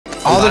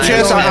All the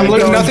chests. I'm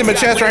looting nothing but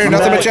chests right here.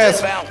 Nothing but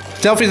chests.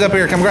 Selfies up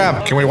here. Come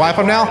grab. Can we wipe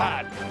them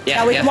now?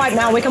 Yeah, we can wipe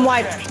now. We can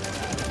wipe.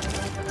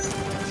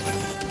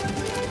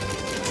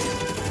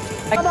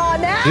 Come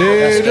on now.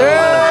 Dude,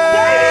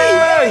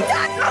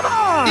 Come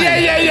on.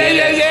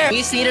 Yeah. We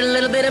just needed a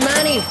little bit of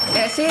money.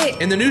 That's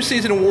it. In the new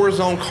season of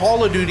Warzone,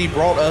 Call of Duty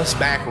brought us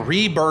back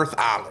Rebirth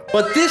Island.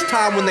 But this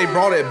time when they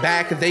brought it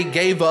back, they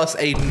gave us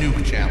a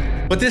nuke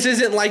challenge. But this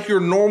isn't like your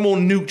normal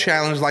nuke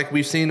challenge like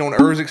we've seen on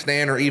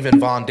Urzikstan or even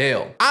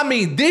Vondale. I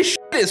mean, this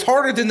shit is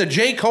harder than the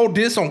J. Cole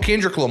diss on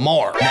Kendrick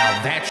Lamar. Now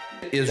that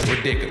shit is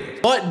ridiculous.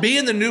 But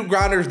being the nuke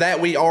grinders that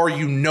we are,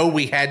 you know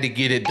we had to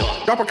get it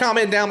done. Drop a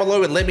comment down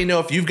below and let me know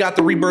if you've got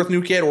the Rebirth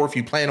nuke yet or if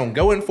you plan on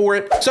going for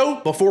it.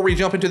 So before we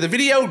jump into the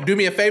video, do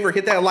me a favor,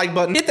 hit that like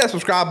button, hit that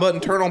subscribe button,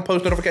 turn on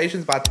post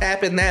notifications by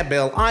tapping that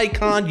bell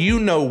icon. You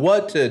know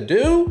what to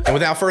do. And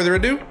without further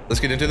ado, let's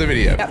get into the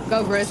video. Yep,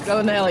 go Grizz,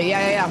 go Nelly.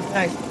 Yeah.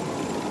 Thanks.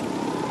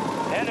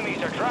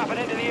 Enemies are dropping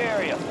into the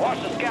area.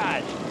 Watch the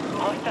skies.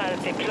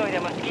 Hostiles deploy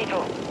the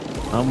mosquito.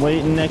 I'm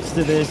waiting next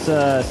to this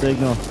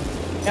signal.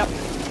 Yep.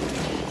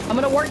 I'm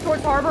gonna work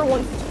towards harbor.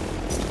 Once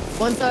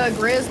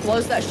Grizz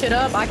blows that shit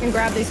up, I can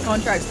grab these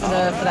contracts for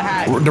the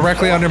hack.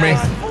 Directly under me.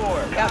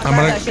 Yep,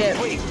 I'm shit.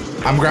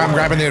 I'm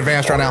grabbing the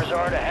advanced right now.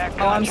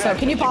 Oh, I'm so.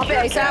 Can you pop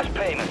it ASAP?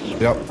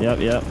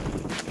 Yep.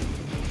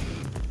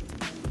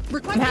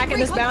 I'm hacking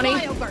this bounty.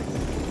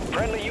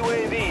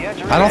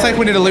 I don't think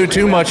we need to loot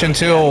too much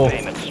until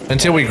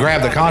we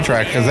grab the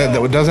contract,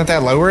 because doesn't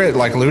that lower it,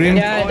 like looting?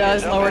 Yeah, it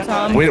does lower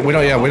time. We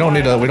don't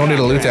need to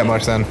loot that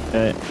much then.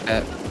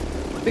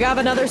 We have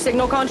another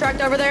signal contract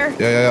over there.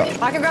 Yeah.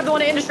 I can grab the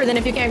one in industry then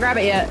if you can't grab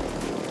it yet.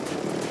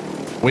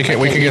 We can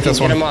get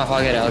this one. Get him off.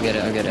 I'll get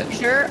it.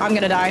 Sure, I'm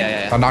gonna die.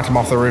 Yeah. I knocked him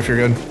off the roof. You're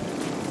good.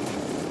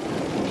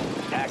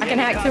 I can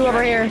hack 2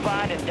 over here.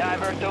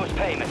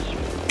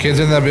 Kids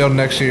in that building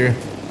next to you.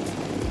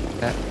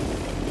 Okay.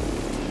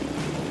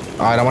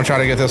 All right, I'm gonna try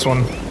to get this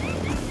one.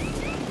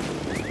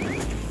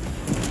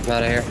 I'm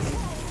out of here.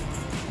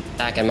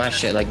 Hacking my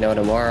shit like no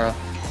tomorrow.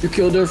 You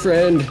killed our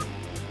friend.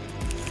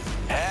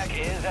 Hack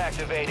is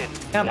activated.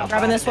 Yep, I'm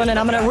grabbing this one and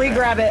I'm gonna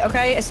re-grab it,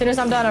 okay? As soon as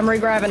I'm done, I'm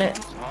re-grabbing it.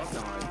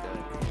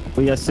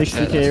 We got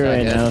 60K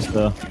right now,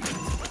 so.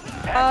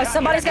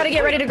 Somebody's gotta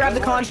get ready to grab the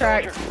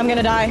contract. I'm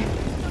gonna die.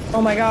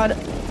 Oh my god.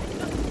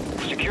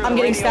 I'm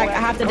getting stacked. I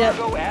have to dip.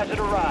 As it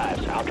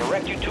arrives, I'll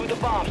direct you to the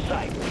bomb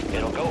site.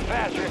 It'll go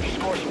faster if you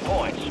score some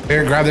points.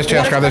 Here, grab this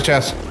chest.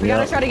 We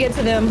gotta try to get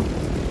to them.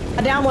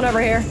 I down one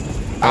over here.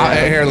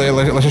 Here,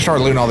 let's just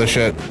start looting all this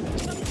shit.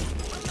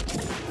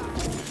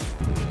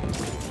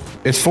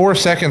 It's 4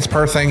 seconds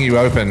per thing you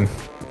open.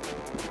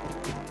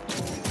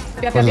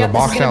 Yep. Was the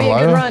box down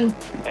low?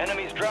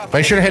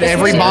 Make sure to hit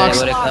every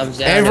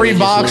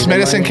box,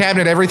 medicine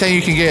cabinet, everything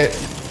you can get.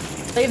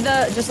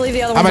 Just leave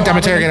the other one. I'm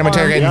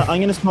interrogating. Yeah,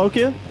 I'm gonna smoke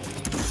you.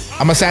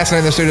 I'm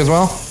assassinating this dude as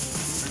well.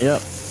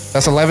 Yep.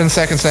 That's 11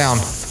 seconds down.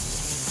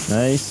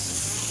 Nice.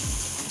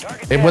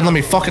 It wouldn't let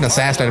me fucking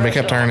assassinate him. It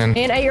kept turning.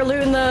 And hey, you're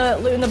looting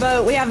the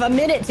boat. We have a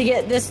minute to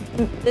get this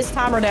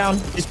timer down.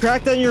 He's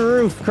cracked on your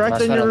roof.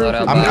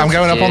 I'm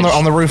going up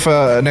on the roof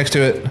next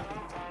to it.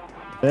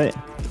 Hey.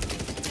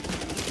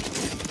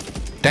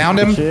 Downed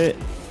him. Shit.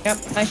 Yep.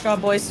 Nice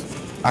job, boys.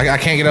 I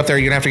can't get up there.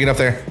 You're gonna have to get up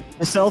there.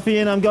 A selfie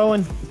and I'm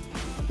going.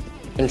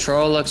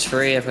 Control looks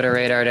free. I put a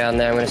radar down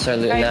there. I'm gonna start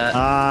looting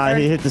that.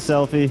 He hit the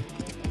selfie.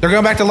 They're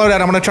going back to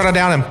loadout. I'm gonna try to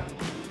down him.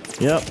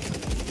 Yep.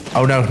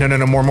 Oh no,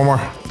 more.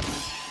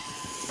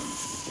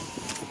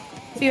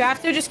 If you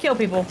have to, just kill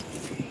people.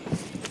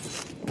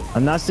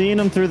 I'm not seeing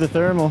him through the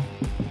thermal.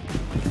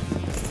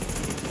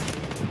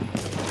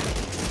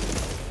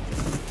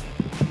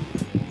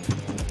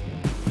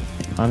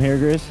 I'm here,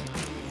 Grizz.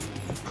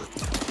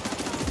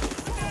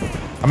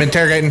 I'm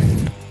interrogating.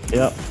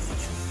 Yep.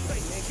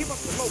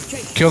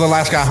 Kill the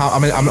last guy.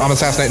 I'm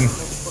assassinating.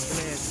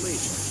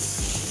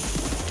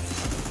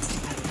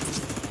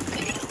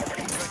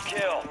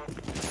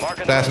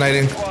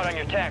 Assassinating.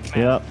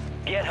 Yep.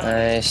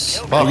 Nice.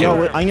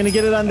 Yo, I'm gonna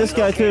get it on this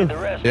guy too.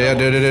 Yeah,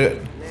 do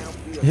it.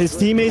 His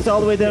teammates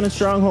all the way down in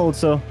Stronghold,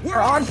 so. We're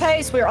on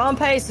pace. We're on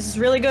pace. This is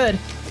really good.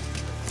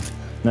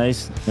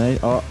 Nice.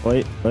 Oh,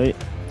 wait.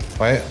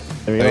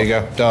 There you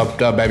go.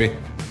 Dub, baby.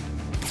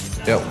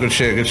 Yep, good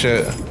shit.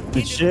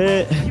 Good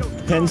shit.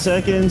 10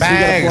 seconds.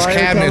 Bags,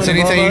 cabinets,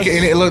 anything you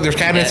can. Look, there's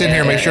cabinets in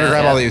here. Make sure to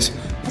grab all these.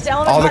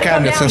 All the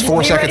cabinets. There's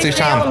 4 seconds each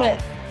time.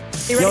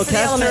 Yo,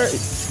 scanner.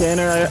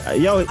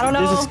 Yo,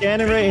 there's a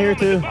scanner right here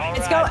too.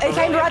 It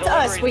came right to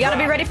us. We gotta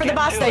be ready for the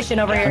buy station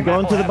over here. I'm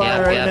going to the buy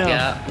right now.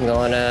 Yeah, I'm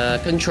going to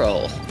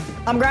control.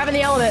 I'm grabbing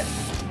the element.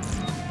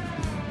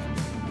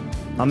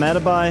 I'm at a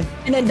buy.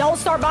 And then don't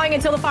start buying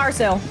until the fire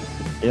sale.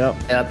 Yep.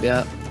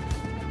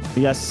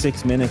 We got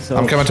 6 minutes.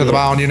 I'm coming to the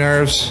buy on you,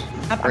 nerves.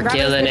 We're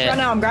killing it. Right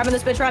now. I'm grabbing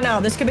this bitch right now.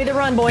 This could be the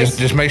run, boys.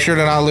 Just make sure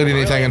to not loot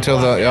anything until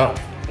the. Yep.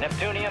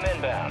 Neptunium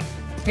inbound.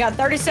 We got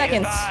 30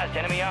 seconds.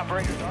 Enemy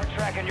operators are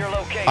tracking your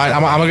location. All right,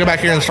 I'm gonna go back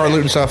here and start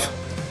looting stuff.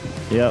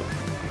 Yep.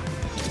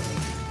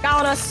 Got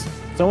on us.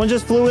 Someone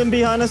just flew in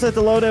behind us at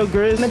the loadout,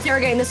 Grizz. I'm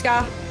interrogating this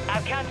guy.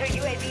 Our counter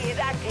UAV is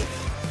active.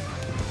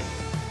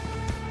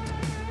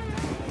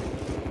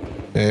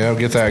 Yeah,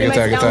 get that, get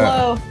that, get down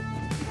that. low.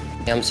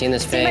 Yeah, I'm seeing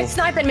this thing. Teammate's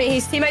sniping me.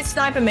 His teammate's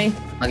sniping me.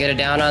 I'll get it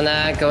down on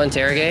that. Go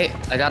interrogate.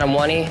 I got him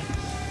 1E.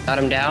 Got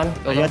him down.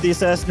 I got the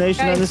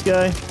assassination on this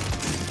guy.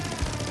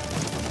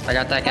 I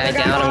got that guy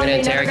down. I'm gonna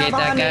interrogate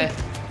that guy.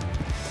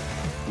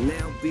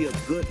 Now be a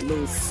good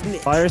little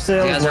snitch. Fire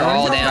sale. You guys are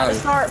all down.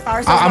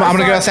 I'm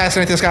gonna go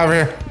assassinate this guy over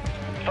here.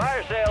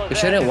 Fire sale is We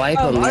shouldn't wipe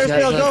him. These Fire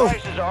guys sale, go.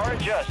 prices are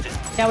adjusted.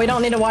 Yeah, we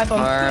don't need to wipe them.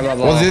 are my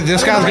ball. Well,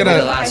 this guy's Be the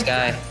gonna. last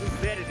guy.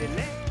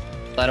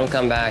 Let him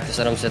come back. Just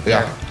let him sit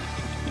there. Yeah.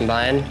 I'm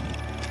buying.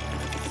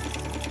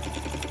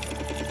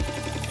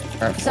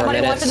 All right, 4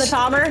 Somebody minutes. watching the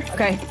timer?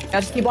 Okay,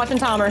 just keep watching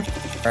timer.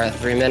 All right,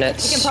 3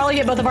 minutes. We can probably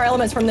get both of our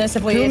elements from this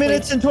if we. 2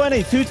 minutes and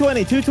 20.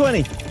 220. 220.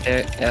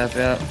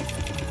 Yep.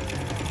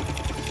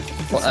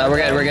 Well, we're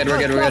good. We're good. We're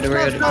good. We're good.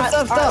 We're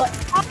good. Stop.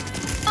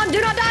 Do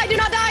not die! Do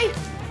not die!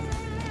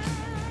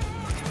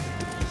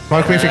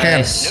 Smoke me if you can.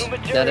 Nice.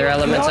 Another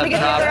element's I'm up going to get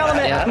the top. other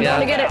element. Yep, I'm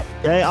going to yep. get it.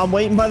 Okay, I'm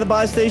waiting by the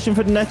buy station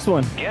for the next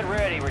one. Get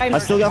ready. I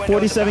still got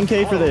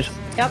 47K for this.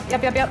 Yep.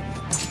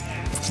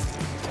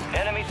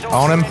 Enemy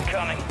On him. soldiers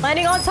incoming.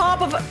 Landing on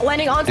top of Yeah.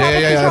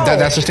 control.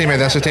 That's his teammate.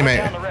 That's his Down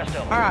teammate. the rest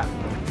of them. All right.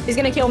 He's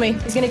going to kill me.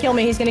 He's going to kill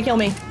me. He's going to kill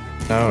me.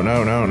 No.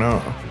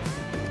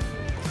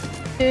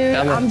 Dude,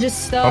 Coming. I'm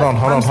just stuck. Hold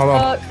on. I'm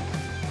stuck.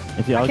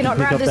 If y'all can cannot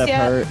pick grab up this that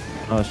yet. part.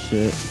 Oh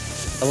shit.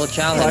 Double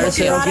challenge. Fire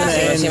sale's gonna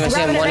end. See him,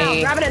 Grabbing it now.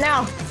 1E. Grabbing it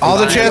now. All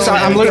the chests.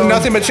 I'm looting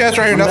nothing but chests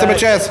right here. Nothing but back.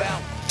 chests.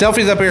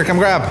 Selfies up here. Come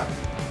grab.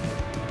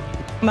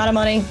 I'm out of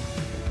money.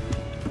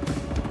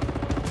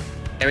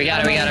 Hey, we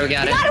got it. We got it. We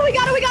got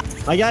it. We got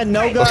it. I got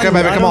no guns. Let's go,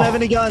 baby, I come don't on. have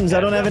any guns. I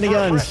don't have any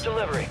guns.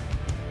 Delivery.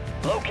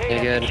 Locate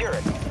You're and good. secure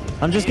it.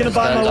 I'm just gonna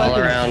buy my Guns all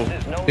weapons. around.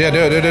 This is no Yeah, do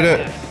it.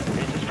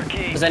 This is for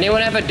keys. Does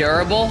anyone have a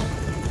durable?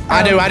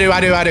 I do.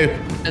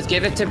 Let's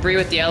give it to Bree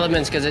with the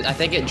elements because I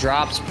think it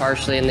drops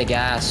partially in the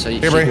gas, so she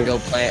Here, Bree. can go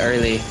plant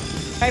early.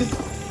 Okay.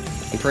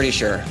 I'm pretty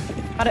sure.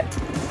 Got it.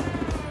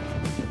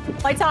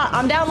 Play top.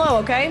 I'm down low,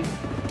 okay? I'm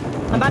about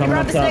to coming grab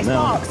up this top next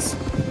now. box.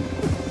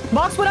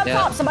 Box went up Yeah.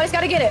 top. Somebody's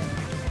got to get it.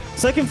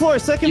 Second floor.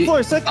 Second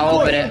floor.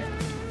 I'll open it.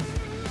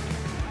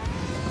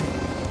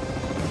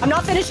 I'm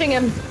not finishing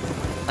him.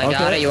 I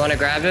got Okay. it. You want to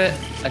grab it?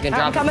 I can I'm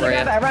drop it coming to for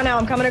grab you. it right now.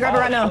 I'm coming to grab it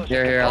right now.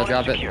 Here. I'll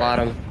drop it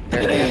bottom.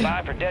 Here. Stand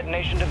by for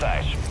detonation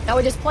device. Now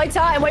we just play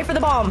tight and wait for the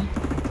bomb.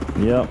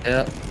 Yep.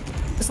 Yep.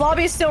 This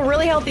lobby is still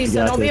really healthy, so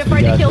got don't be this,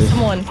 afraid we to got kill this.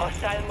 someone.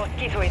 Hostile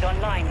mosquito is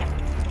online.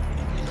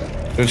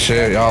 Good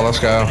shit, y'all. Let's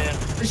go.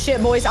 Good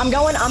shit, boys. I'm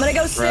gonna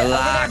go sit over there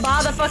Relax.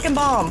 by the fucking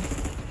bomb.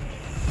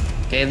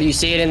 Okay, you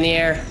see it in the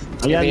air.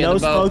 I got Maybe in no the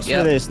boat. smokes for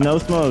Yep. this. No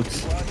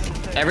smokes.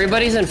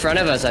 Everybody's in front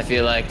of us, I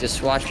feel like.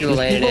 Just watch people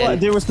land People, in.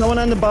 there was someone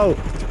on the boat.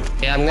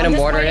 Yeah, I'm gonna I'm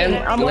just mortar waiting.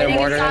 him. I'm gonna waiting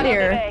mortar inside him.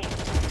 here.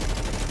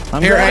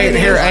 I'm Here, grabbing eight.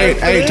 it.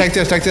 Hey, take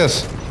this.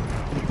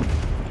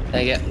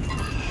 Take it.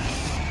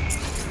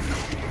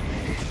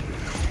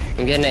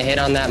 I'm getting a hit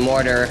on that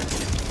mortar.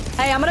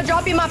 Hey, I'm gonna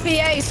drop you my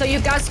PA so you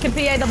guys can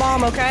PA the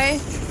bomb, okay?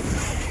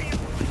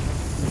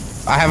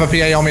 I have a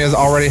PA on me as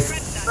already.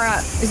 Right.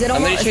 Is it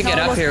Somebody almost? should it's get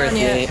not up here with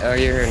almost done me. yet. Oh,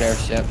 you're here,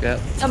 nurse. Yep.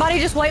 Somebody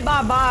just wait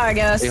by, I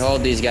guess. We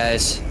hold these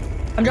guys.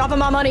 I'm dropping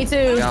my money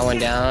too. Got one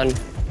down.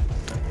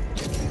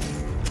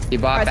 He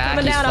bought Alright, back.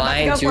 coming He's down. I'm about to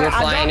flying. go Two for are it.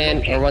 I flying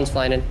dropped in, or one's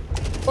flying in.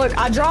 Look,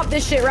 I dropped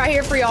this shit right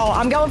here for y'all.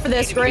 I'm going for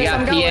this, We Grace.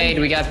 got I'm PA'd.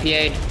 going. We got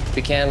PA'd.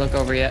 We can't look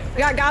over yet. We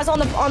got guys on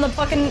the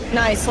fucking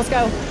nice. Let's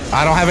go.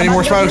 I don't have any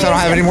more smokes. I don't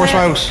have any more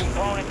smokes.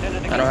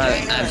 I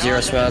have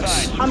 0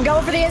 smokes. I'm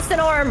going for the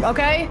instant arm,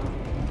 okay?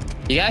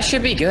 You guys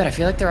should be good. I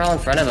feel like they're all in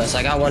front of us.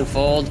 I got one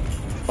fold,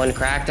 one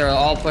crack. They're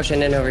all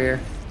pushing in over here.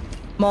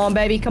 Come on,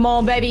 baby. Come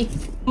on, baby.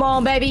 Come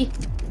on, baby.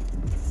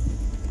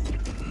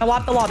 I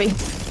wipe the lobby.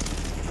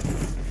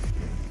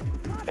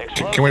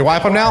 Can we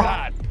wipe them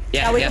now?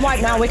 Yeah, we can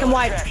wipe now. We can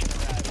wipe.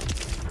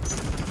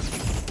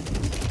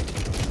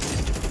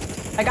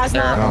 That guy's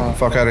not. Oh,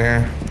 fuck out of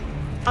here.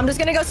 I'm just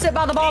gonna go sit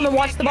by the bomb and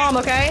watch the bomb,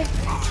 okay?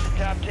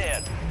 Top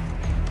 10.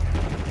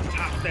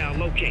 Hostile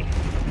locate.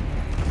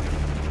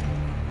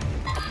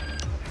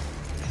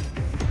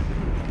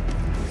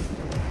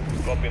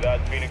 Copy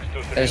that, Phoenix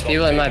 2-3. There's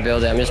people in my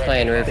building. I'm just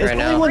playing roof It's right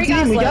only now. one Three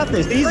guys team. We got left.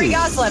 this. Three Easy.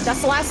 guys left. That's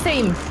the last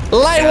team.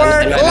 Light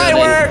work. Light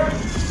work.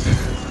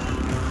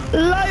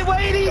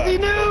 Lightweight, easy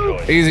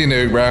nuke. Easy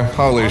nuke, bro.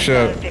 Holy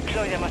shit.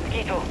 Deploy the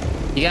mosquito.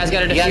 You guys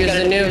gotta defuse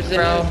the nuke,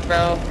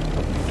 bro.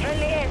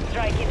 Friendly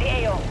airstrike in the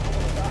AO.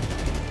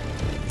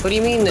 What do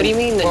you mean?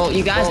 Well,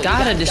 you guys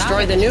gotta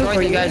destroy the nuke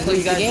or you guys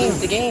lose the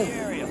game.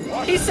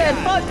 He said,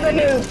 fuck the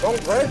nuke.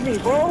 Don't grab me,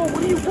 bro.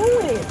 What are you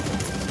doing?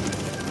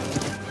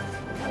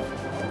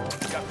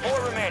 Got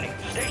 4 remaining.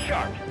 Stay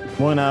sharp.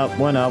 One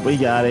up. We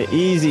got it.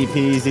 Easy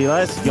peasy.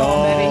 Let's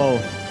go.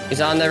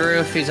 He's on the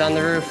roof.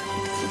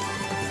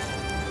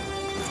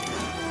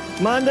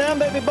 Come on down,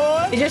 baby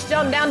boy. He just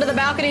jumped down to the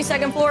balcony,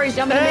 second floor. He's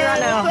jumping to me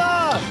right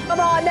now. Come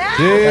on now.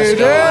 Dude.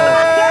 Come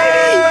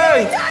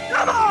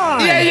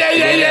on.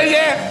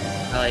 Yeah.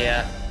 Hell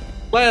yeah.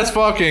 Let's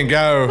fucking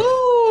go.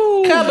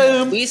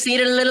 We just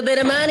need a little bit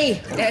of money.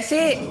 That's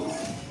it.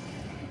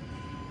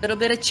 Little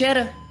bit of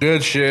cheddar.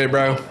 Good shit,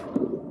 bro.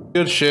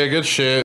 Good shit.